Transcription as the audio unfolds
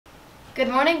Good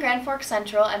morning, Grand Forks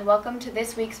Central, and welcome to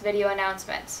this week's video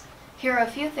announcements. Here are a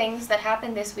few things that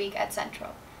happened this week at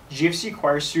Central. GFC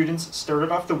choir students started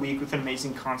off the week with an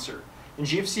amazing concert, and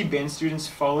GFC band students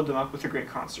followed them up with a great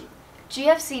concert.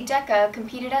 GFC DECA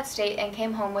competed at state and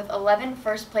came home with 11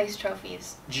 first-place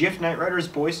trophies. GF Night Riders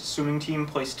boys swimming team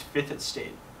placed 5th at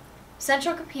state.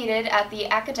 Central competed at the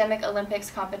Academic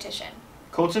Olympics competition.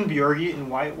 Colton Bjorgi and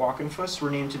Wyatt Walkenfuss were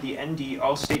named to the ND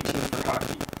All-State team for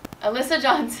hockey. Alyssa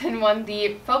Johnson won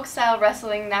the Folk-Style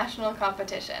Wrestling National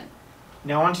Competition.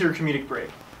 Now on to your comedic break.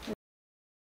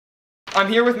 I'm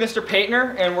here with Mr.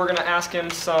 Paintner, and we're going to ask him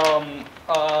some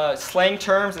slang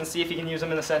terms and see if he can use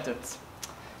them in a sentence.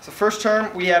 So first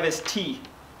term we have is tea.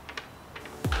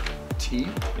 Tea?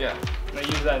 Yeah, I'm going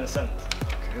to use that in a sentence.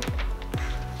 Okay.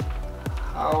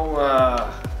 How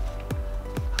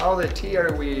the tea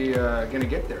are we going to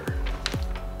get there?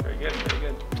 Very good, very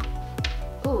good.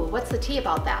 Ooh, what's the tea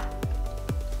about that?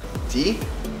 Tea?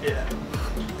 Yeah. I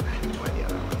have no idea.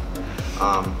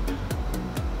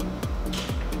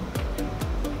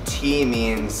 Tea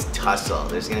means tussle.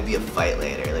 There's gonna be a fight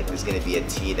later. Like there's gonna be a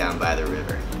tea down by the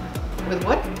river. With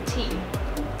what? Tea.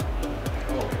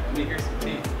 Oh, let me hear some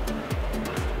tea.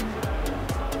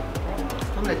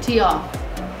 I'm gonna tee off.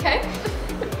 Okay.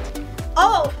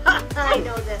 Oh, I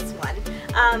know this one.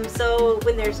 So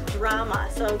when there's drama,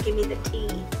 so give me the tea.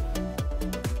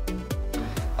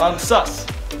 Sus.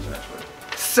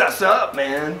 Suss up,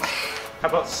 man. How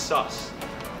about sus?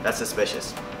 That's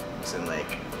suspicious. As in like,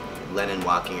 Lennon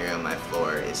walking around my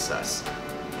floor is sus.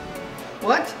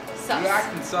 What? You're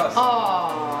acting sus.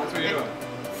 Oh, That's what you're doing.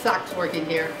 sucks working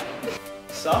here.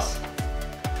 Sus?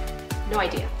 No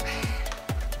idea.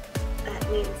 That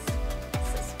means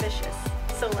suspicious.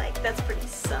 So like, that's pretty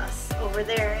sus over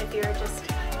there if you're just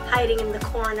hiding in the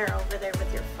corner over there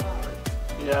with your phone.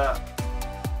 Yeah.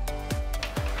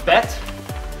 Bet.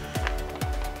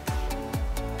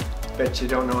 Bet you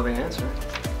don't know the answer.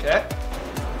 Okay.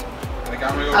 Like,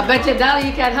 I'm gonna go I bet you dollar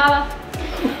you can't holler.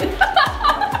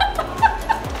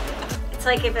 It's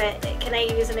like can I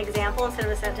use an example instead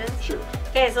of a sentence? Sure.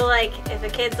 Okay, so like, if a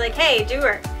kid's like, hey,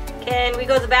 doer, can we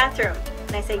go to the bathroom?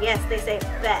 And I say yes, they say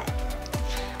bet.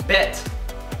 Bet.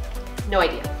 No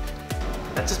idea.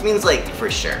 That just means like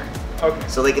for sure. Okay.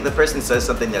 So like if the person says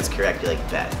something that's correct, you're like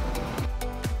bet.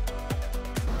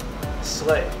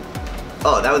 Slay.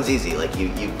 Oh, that one's easy. Like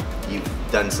you've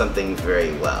done something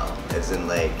very well. As in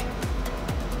like,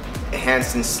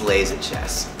 Hanson slays at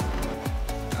chess.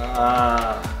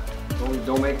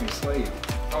 Don't make me slay.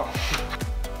 Oh.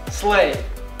 Slay.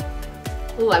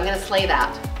 Ooh, I'm gonna slay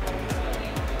that.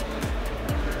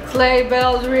 Sleigh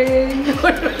bells ring.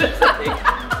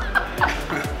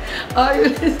 Are you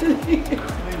listening?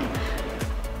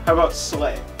 How about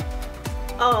slay?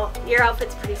 Oh, your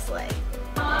outfit's pretty slay.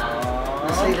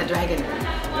 Slay the dragon.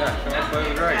 Yeah, come on, play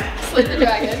the dragon. Slay the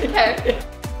dragon. Okay.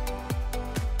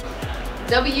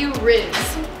 W Riz.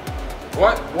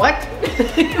 What? What?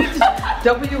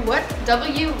 W what?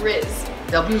 W Riz.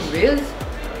 W Riz?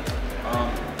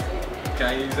 Can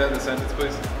I use that in a sentence,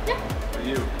 please? Yeah. For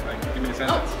you. Like, give me a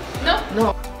sentence. No.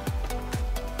 No.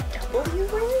 W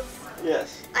Riz?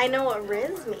 Yes. I know what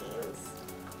Riz means.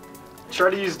 Try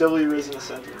to use W Riz in a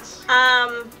sentence.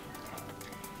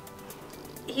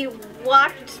 He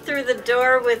walked through the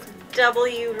door with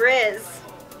W Riz.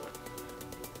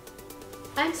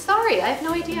 I'm sorry, I have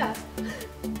no idea.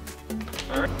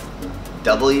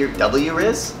 W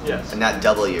Riz? Yes. And not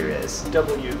W Riz.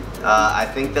 W. I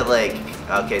think that like,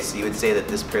 okay, so you would say that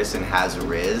this person has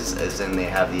Riz, as in they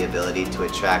have the ability to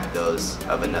attract those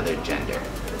of another gender.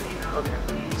 Okay.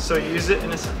 So use it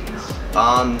in a sentence.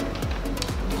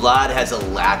 Vlad has a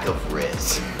lack of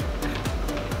Riz.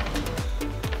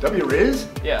 W Riz?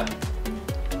 Yeah.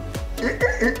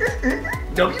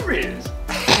 W Riz.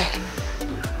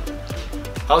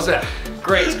 How's that?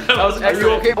 Great. That was Are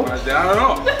you excellent. okay? I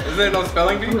don't know. Isn't there no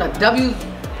spelling bee? Like W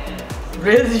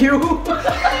Riz you. I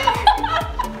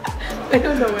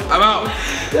don't know what. I'm out.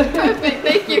 Perfect.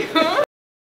 Thank you.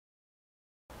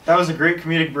 That was a great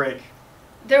comedic break.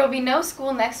 There will be no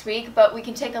school next week, but we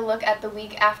can take a look at the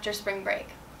week after spring break.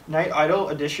 Night Idol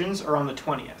auditions are on the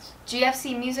 20th.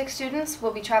 GFC music students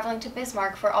will be traveling to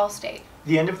Bismarck for All-State.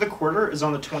 The end of the quarter is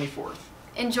on the 24th.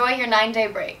 Enjoy your 9-day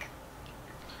break.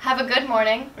 Have a good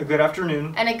morning A good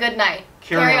afternoon. and a good night.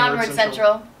 Carry Carry onward, onward,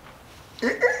 Central.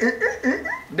 Central.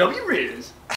 W Riz.